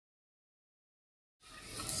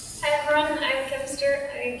everyone, I'm Kim Stewart.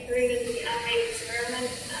 I curated the ANIMATE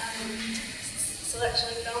Experiment selection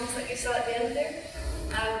of films that you saw at the end there.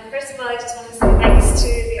 First of all, I just want to say thanks to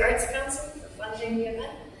the Arts Council for funding the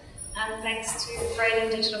event, and thanks to the Brighton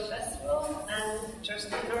Digital Festival and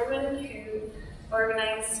Joseph Norman, who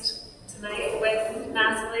organised tonight with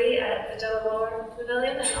Natalie at the Warr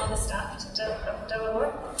Pavilion and all the staff of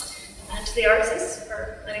Warr, and to the artists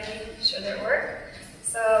for letting me show their work.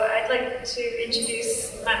 So I'd like to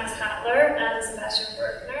introduce Hattler and Sebastian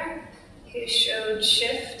Buerkner, who showed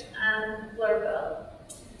Shift and Blur.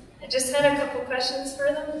 I just had a couple questions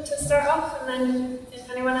for them to start off, and then if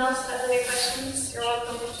anyone else has any questions, you're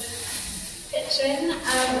welcome to pitch in.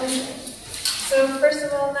 So first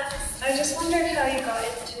of all, Max, I just wondered how you got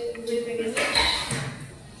into moving image.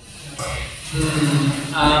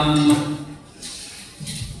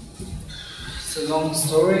 It's a long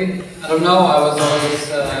story. I don't know, I was always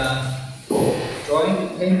drawing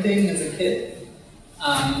and painting as a kid.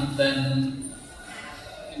 Then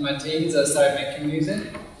in my teens I started making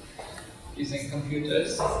music using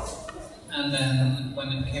computers. And then when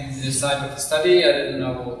it came to decide what to study, I didn't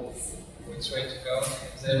know which way to go,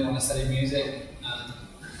 because I didn't want to study music.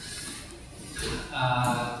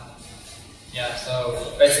 Yeah,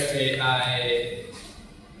 so basically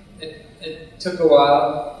it took a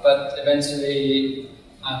while, but eventually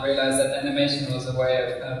I realized that animation was a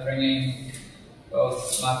way of bringing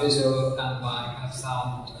both my visual and my kind of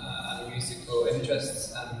sound and musical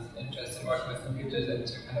interests and interest in working with computers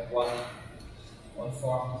into kind of one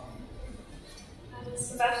form. And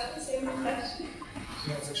Sebastian, same question?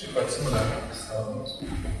 Yeah, it's actually quite similar.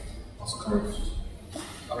 Also kind of,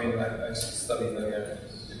 I mean, I studied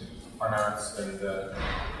fine arts and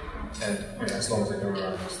I mean, as long as I can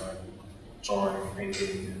remember, I was like drawing,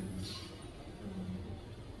 painting, and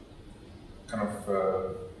kind of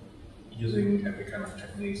using every kind of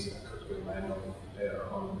techniques that I could with my hand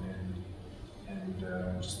on, and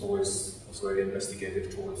just always was very investigative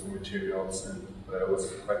towards the materials, but I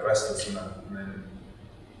was quite restless in that. And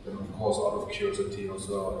then of course, out of curiosity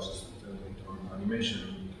also, I was just on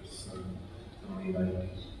animation, because only like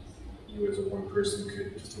you as a one person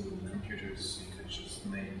could, through computers, you could just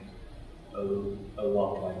make a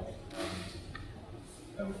lot like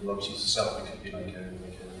love to yourself. It could be like a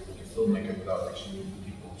filmmaker without actually meeting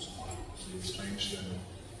people. So it's strange,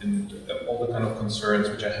 and all the kind of concerns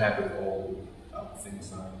which I had with all things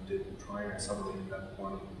that I did prior, suddenly in that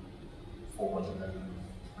one forward and then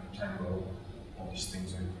tango, all these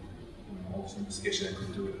things, and all this investigation I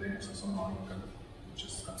could do it there. So somehow I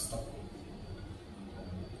just got stuck.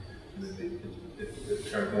 It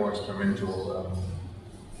turned more experimental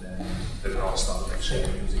than it all started actually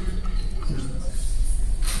using it.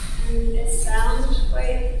 And is sound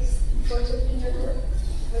quite important in your work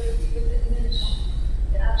with the image,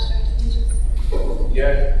 the abstract images?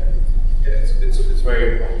 Yeah, it's very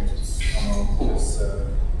important,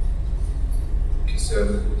 because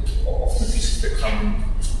often pieces become,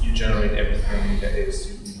 you generate everything that is,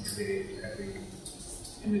 you create every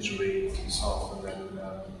imagery yourself, and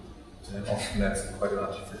then often that's quite an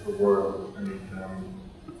artificial world. And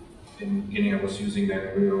in the beginning I was using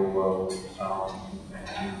that real world,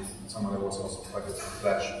 and somehow there was also quite a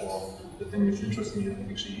flash for the thing which interests me,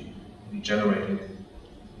 actually regenerating it,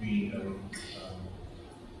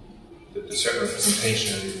 the certain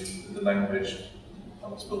representation, the language I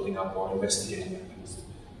was building up or investigating at least.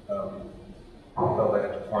 I felt like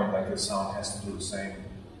at the point like the sound has to do the same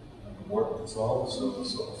work as well. So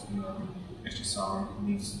often actually sound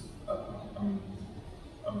needs.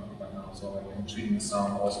 Right now, so like I'm treating the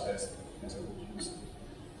sound also as I would use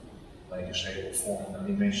like a shape or form in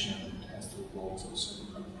animation. It has to go through a certain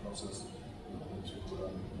kind of process to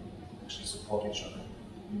actually support each other.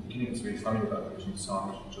 In the beginning, it's very funny about animation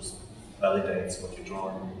sound. It just validates what you're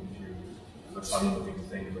drawing. If you have a funny looking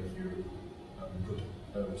thing, but you put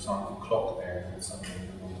a sound clock there, and suddenly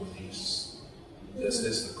everyone believes this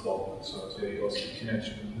is the clock. So you can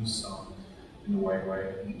actually use sound in a way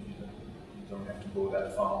where you don't have to go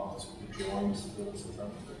that far with your drawings, but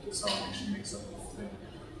the sound actually makes up the whole thing.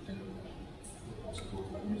 And also go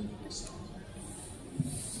by music with the sound.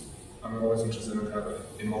 I'm always interested in kind of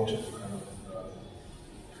emotive kind of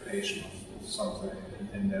creation of something,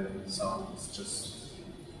 and then the sound is just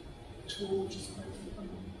a tool, just like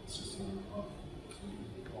it's just a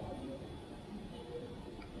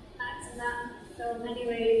Max, in that film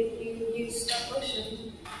anyway, you use stop motion.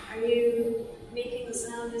 Are you making the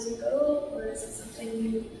sound as you go, or is it something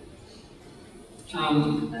you try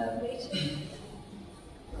later?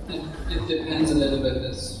 It depends a little bit.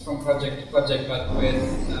 It's from project to project, but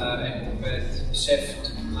with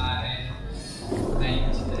Shift, I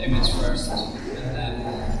made the image first, and then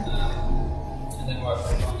work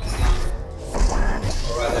on the sound.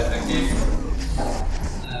 Or rather, I gave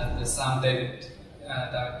the sound David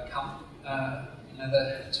Kamp,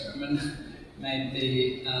 another German, made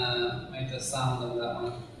the sound of that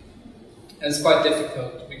one. It was quite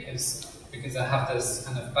difficult because I have this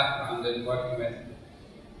kind of background in working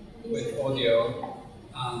with audio.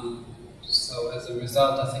 So as a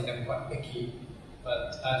result, I think I'm quite picky.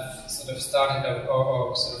 But I've sort of started,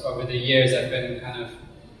 or sort of over the years, I've been kind of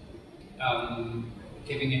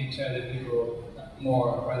giving it to other people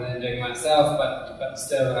more rather than doing it myself. But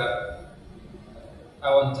still,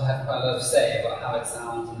 I want to have quite a lot of say about how it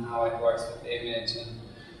sounds and how it works with the image,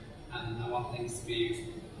 and I want things to be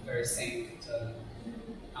very synced.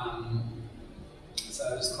 So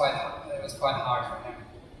it was quite hard for him,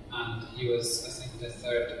 and he was, I think, the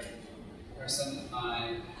third person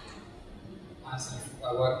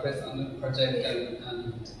I worked with on the project,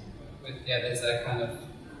 and with the others I kind of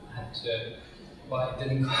had to. Well, it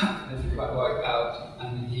didn't quite work out,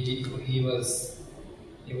 and he was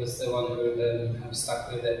the one who then kind of stuck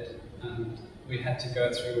with it, and we had to go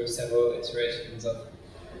through several iterations of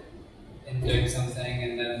him doing something,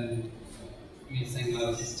 and then me saying,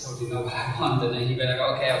 "No, this is totally not what I want," and then he'd be like,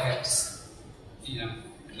 "Okay, just,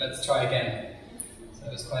 let's try again." So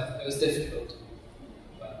it was difficult,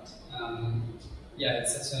 but yeah,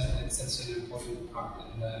 it's such an important part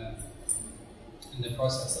in the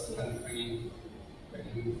process of kind of bringing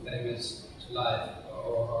the image to life,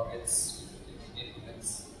 or it's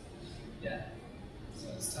yeah, so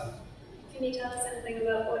it's tough. Can you tell us anything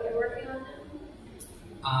about what you're working on now?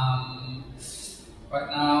 Right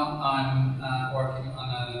now I'm working on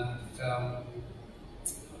a film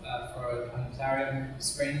for a planetarium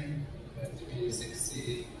screen, a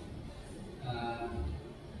 360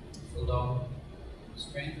 full dome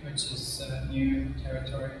screen, which is new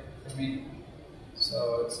territory for me.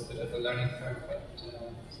 So it's a bit of a learning curve, but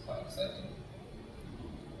it's quite exciting.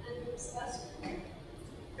 And Sebastian?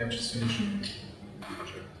 I'm just finishing the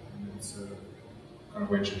project, and it's kind of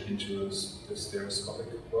ventured into the stereoscopic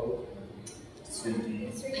world,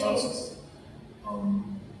 3D glasses.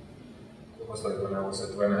 It was like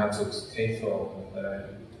when I had those K-film that I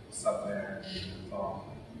sat there and thought,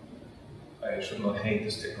 I should not hate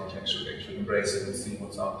this technology, I should embrace it and see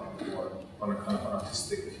what's out there for on a kind of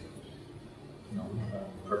artistic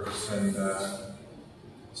purpose. And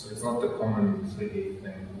so it's not the common 3D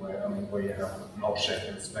thing where you have an object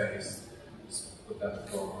in space, but that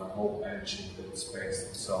from a whole energy that space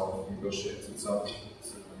itself negotiates itself.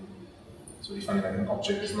 So you find like an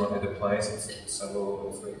object is not at a place, it's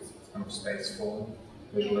kind of spaceful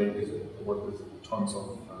visually, because it works with tons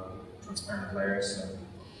of transparent layers. And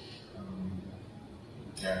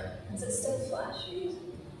yeah. Is it still Flash?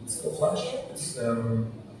 It's still Flash. It's I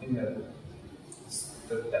think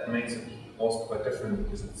that makes it also quite different,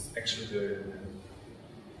 because it's actually the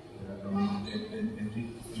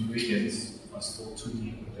ingredients are still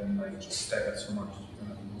 2D, but then like just staggered so much you can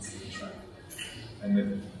have to move through the track.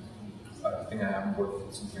 And I think I haven't worked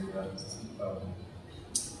with something that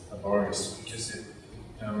laborious, because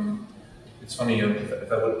it's funny,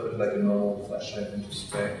 if I would put like a normal flashlight into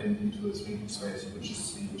a 3D space, you would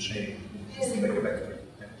just see the shape, just like a vector,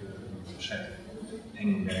 the shape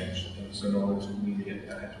hanging there. So in order to really, I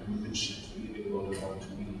had to enrich it really in order to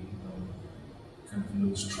really kind of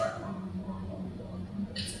lose track on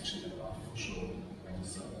that it's actually an artificial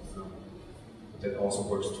film. But that also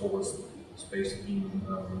works towards space being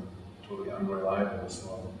totally unreliable.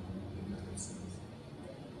 So in that sense.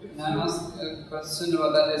 Can I ask a question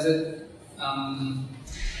about that?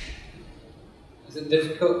 Is it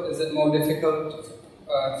difficult? Is it more difficult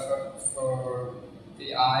for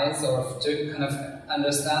the eyes, or to kind of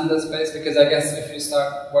understand the space? Because I guess if you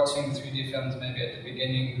start watching 3D films, maybe at the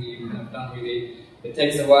beginning you kind of don't really. It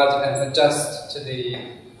takes a while to kind of adjust for the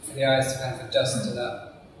eyes to kind of adjust to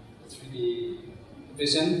that 3D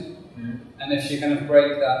vision. And if you kind of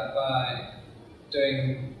break that by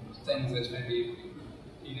doing things which maybe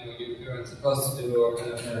you weren't supposed to do, or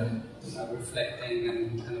kind of reflecting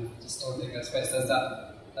and kind of distorting the space, does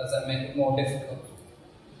that make it more difficult?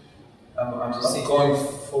 I'm not going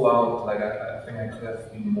full out. Like I think I could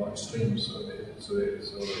have been more extreme.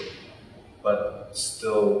 But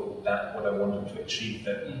still, that what I wanted to achieve,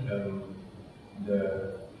 that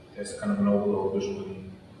there's kind of an overload visually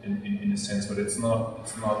in a sense, but it's not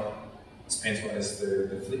as painful as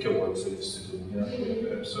the flicker work they used to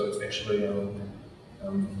do. So it's actually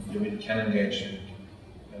you really can engage in.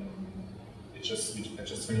 I just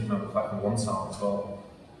finished my 5.1 sound as well,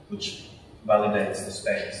 which validates the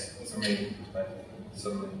space. So maybe like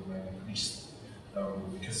suddenly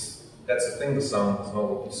Because that's the thing with sound as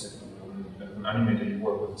well. As an animator, you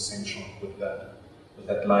work with the same shot, with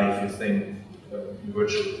that life. You think, you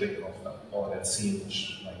virtually think of that scene,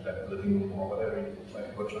 like that living room or whatever you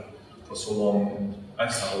work like for so long. And I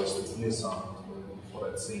start always with clear sound for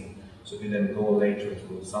that scene. So if you then go later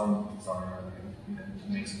to a sound designer and it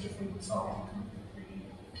makes a different sound, you can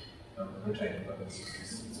really rotate it. But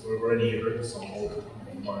it's already heard the song all the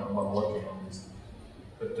time while working on this.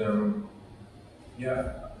 But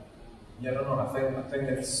yeah, I don't know. I think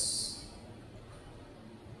it's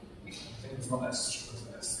not as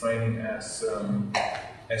straining as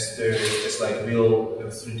like real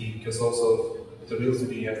 3D, because also the real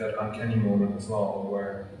 3D has that uncanny moment as well,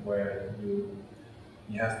 where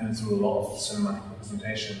you have been through a lot of cinematic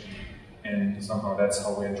representation, and somehow that's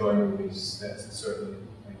how we enjoy movies. There's a certain,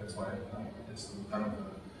 that's why this kind of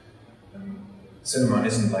cinema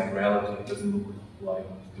isn't like reality. It doesn't look like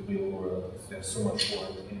the real world. There's so much more,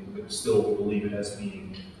 but still we believe it as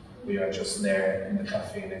being. We are just there in the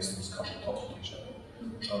cafe next to this couple talking to each other.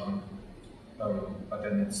 But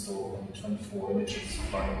then it's still only 24 images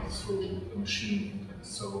flying through the machine.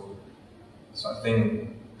 So I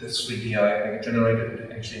think this 3D I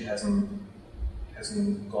generated actually hasn't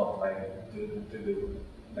got like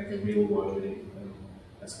like a real world really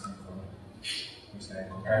as kind of a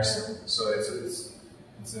comparison. So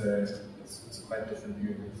it's a quite different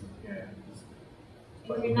view. Yeah.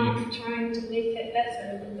 You're not trying to make it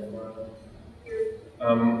better than the world. You're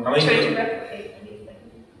trying to replicate anything.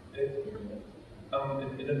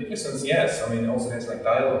 In a bigger sense, yes. I mean, it also has like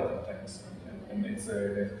dialogue and things, and it's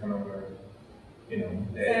kind of a, Is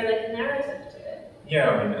there like a narrative to it? Yeah,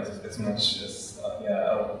 I mean, as much as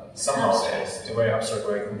somehow it's a very abstract,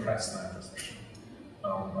 very compressed narrative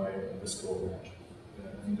by the story.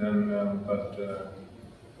 And then,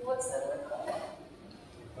 what's that word called?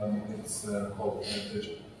 It's called the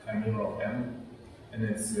Chimera of M, and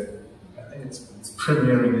it's I think it's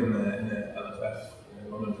premiering in the LFF,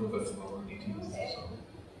 London Film Festival on 18th. So.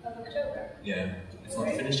 Of October. Yeah, it's not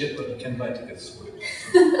finished yet, but you can buy tickets for it.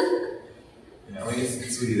 Yeah, I mean,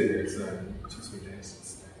 it's really there. It's 2-3 days.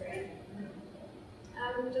 It's great.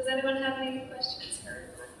 Yeah. Does anyone have any questions for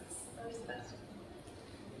Max or Sebastian?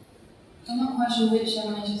 I'm not quite sure which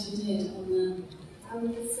animations you did on the.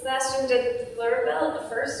 Sebastian did Blurrbell, the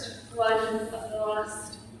first one of the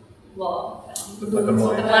last wall film. The black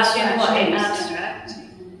and white abstract.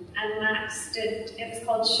 And Max did, it was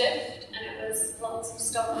called Shift, and it was lots of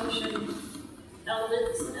stop motion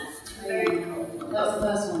elements in it. Very cool. That was the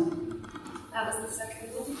first one. That was the second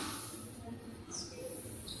one.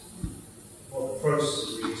 Well, the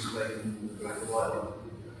first, we explained the black and white one.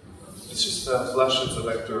 It's just a flash and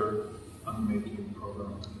selector animating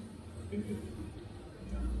program. I think it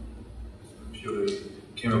purely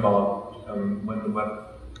came about when the web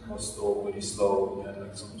was still really slow. We had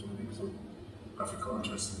like some graphical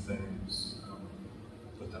interesting things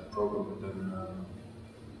with that program, and then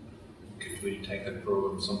we could really take that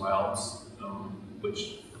program somewhere else,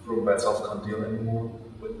 which the program by itself can't deal anymore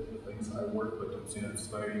with the things I work with. It's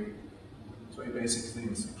very basic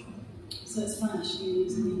things actually. So it's Flash you're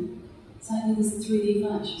using? It's like this 3D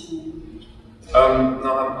Flash or something?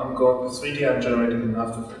 No, I'm going 3D. I'm generating in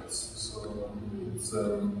After Effects.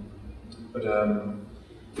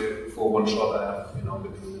 For one shot I have,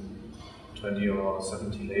 between 20 or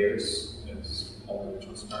 70 layers. It's all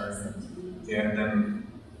transparent. Yeah, and then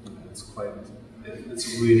it's a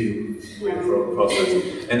really process.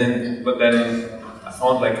 But then I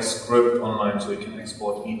found like a script online so you can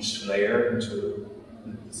export each layer into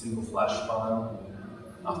a single Flash file.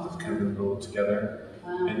 After it can go together.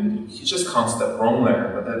 Wow. And you just can't step wrong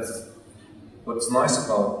there, but that's what's nice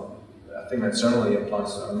about. I think that generally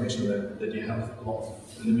applies to animation, that you have a lot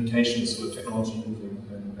of limitations with technology moving,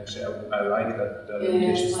 and actually I like that the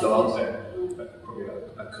limitations still out there. Probably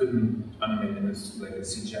I couldn't animate in this like a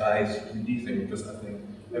CGI 3D thing, because I think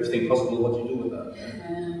everything possible what you do with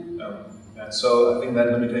that. So I think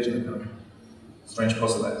that limitation is kind of strange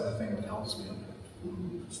process. I think it helps me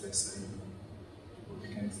as they say.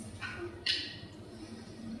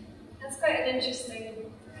 That's quite an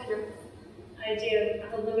interesting kind of idea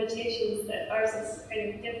of the limitations that artists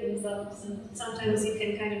kind of give themselves, and sometimes you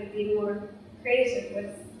can kind of be more creative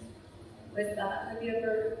with that. Have you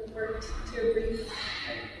ever worked to a brief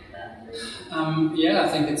like that? Yeah, I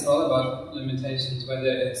think it's all about limitations, whether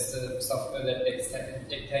it's the software that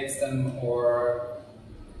dictates them or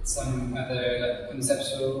some other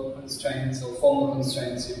conceptual constraints or formal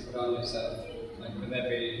constraints you put on yourself. Like with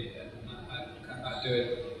every, I do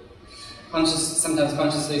it sometimes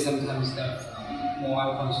consciously, sometimes more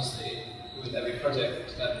unconsciously with every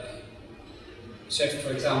project. Like shift,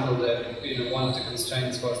 for example, one of the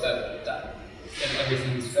constraints was that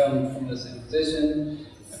everything is filmed from the same position,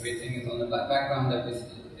 everything is on the black background,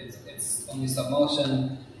 it's only stop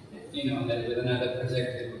motion, and then with another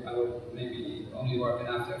project I would maybe only work in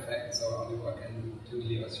After Effects or only work in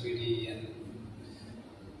 2D or 3D,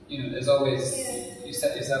 and there's always, you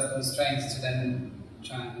set yourself constraints to then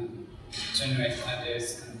try and generate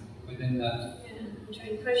ideas within that. Yeah, try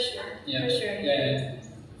and push your Yeah.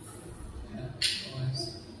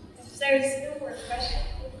 Always. If there's no more questions,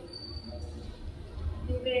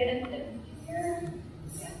 maybe anything here?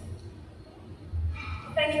 Yeah.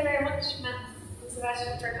 Thank you very much, Matt and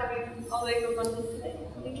Sebastian, for coming all the way from London today.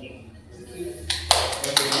 Thank you.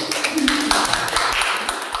 Thank you.